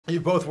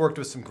You've both worked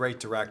with some great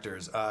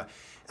directors.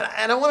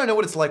 And I want to know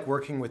what it's like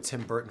working with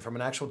Tim Burton from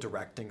an actual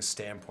directing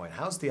standpoint.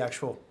 How's the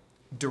actual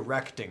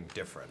directing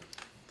different?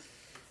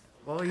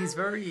 Well, he's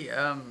very,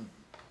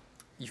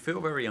 you feel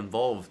very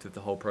involved with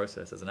the whole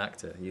process as an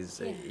actor.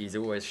 He's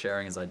always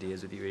sharing his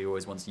ideas with you. He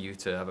always wants you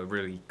to have a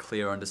really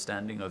clear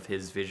understanding of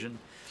his vision.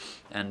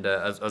 And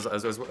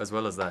as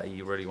well as that,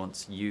 he really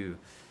wants you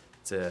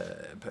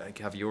to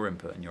have your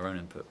input and your own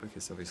input,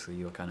 because obviously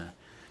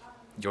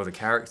you're the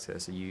character,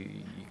 so you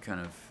kind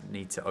of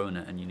need to own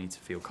it and you need to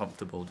feel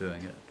comfortable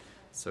doing it.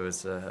 So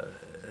there's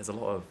a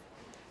lot of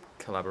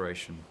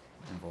collaboration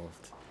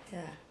involved.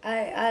 Yeah,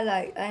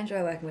 I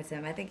enjoy working with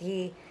him. I think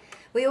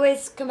we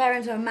always compare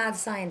him to a mad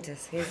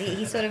scientist.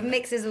 He sort of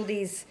mixes all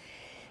these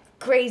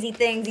crazy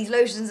things, these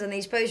lotions and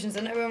these potions,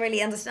 and no one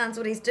really understands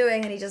what he's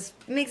doing, and he just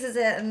mixes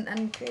it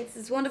and creates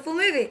this wonderful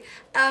movie.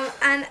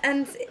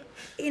 And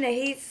you know,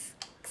 he's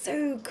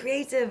so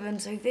creative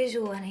and so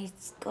visual, and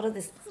he's got all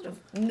this sort of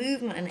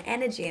movement and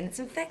energy, and it's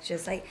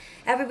infectious. Like,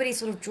 everybody's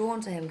sort of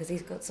drawn to him because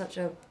he's got such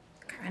a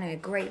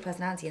great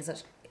personality and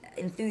such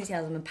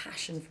enthusiasm and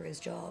passion for his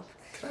job.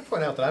 Can I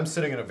point out that I'm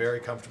sitting in a very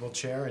comfortable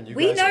chair and you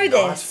We guys know are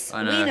this. not?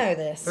 I know. We know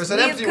this. There's an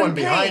empty one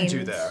behind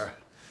you there.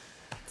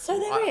 So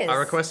there is. I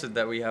requested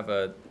that we have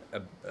a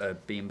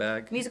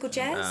beanbag. Musical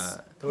chairs?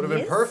 That would have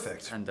been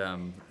perfect.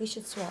 And we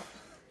should swap.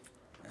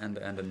 and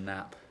a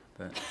nap,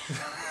 but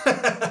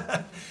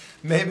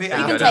maybe You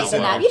after can take a this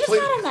nap. one. You just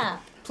had a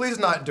nap. Please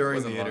not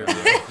during the Wasn't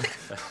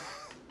interview.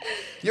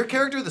 Your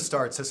character at the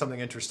start says something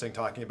interesting,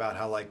 talking about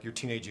how like your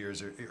teenage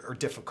years are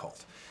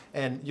difficult,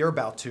 and you're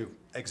about to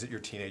exit your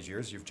teenage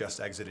years. You've just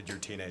exited your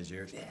teenage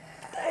years.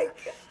 Yeah.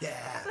 Yeah.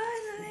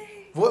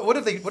 What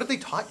have they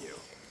taught you?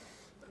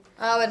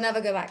 I would never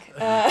go back.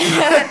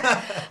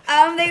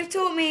 They've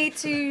taught me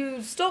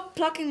to stop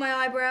plucking my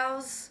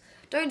eyebrows.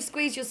 Don't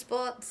squeeze your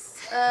spots.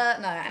 No,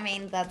 I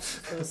mean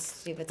that's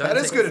stupid. That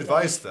is good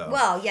advice, though.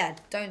 Well, yeah,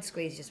 don't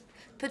squeeze. Just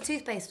put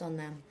toothpaste on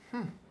them.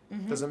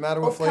 Doesn't matter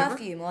Or what flavor.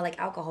 perfume, or like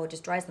alcohol,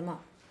 just dries them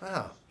up.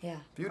 Wow. Yeah.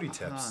 Beauty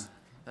tips.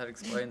 that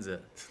explains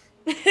it.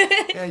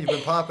 Yeah, you've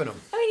been popping them.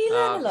 I mean, you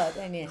learn a lot,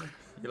 don't you?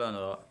 You learn a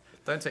lot.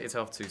 Don't take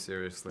yourself too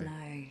seriously. No.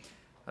 I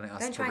think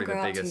that's Don't try and probably grow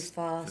the up too biggest,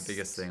 fast. the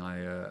biggest thing I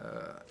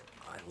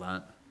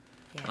learnt.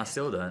 Yeah. And I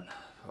still don't.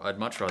 I'd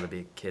much rather be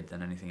a kid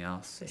than anything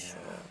else. For sure.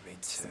 Me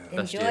too.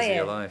 Best Enjoy years of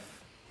your it.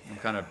 life. I'm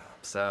kind of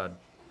sad.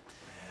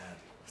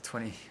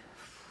 20.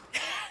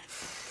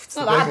 It's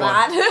not that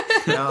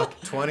bad. No,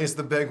 20's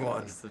the big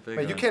one. It's the big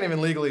Wait, you one. can't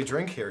even legally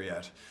drink here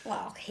yet.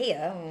 Well,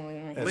 here,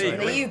 in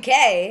Legally. the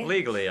UK.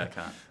 Legally, I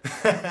can't.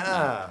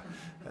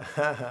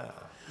 I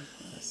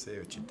see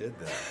what you did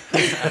there.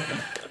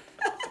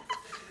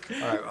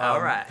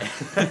 All right.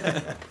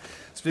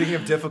 Speaking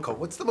of difficult,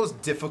 what's the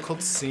most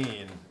difficult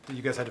scene that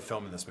you guys had to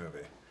film in this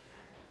movie?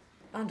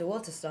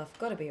 Underwater stuff,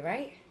 gotta be,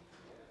 right?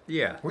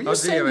 Yeah. Were you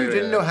saying you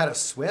didn't know how to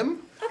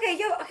swim? Okay,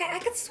 I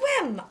could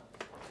swim.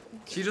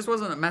 She just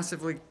wasn't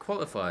massively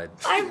qualified.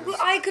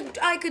 I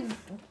could.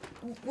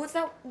 What's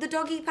that? The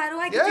doggy paddle.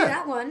 I could do Yeah.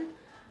 that one.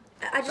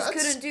 I just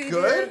That's couldn't do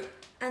good.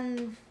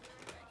 and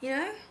you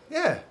know.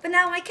 Yeah. But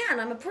now I can.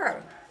 I'm a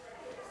pro.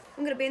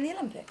 I'm gonna be in the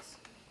Olympics.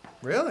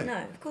 Really? No,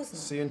 of course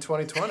not. See you in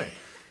 2020.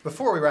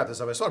 Before we wrap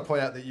this up, I just want to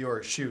point out that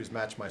your shoes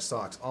match my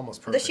socks almost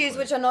The perfectly. shoes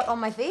which are not on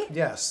my feet.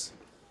 Yes.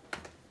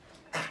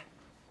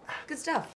 Good stuff.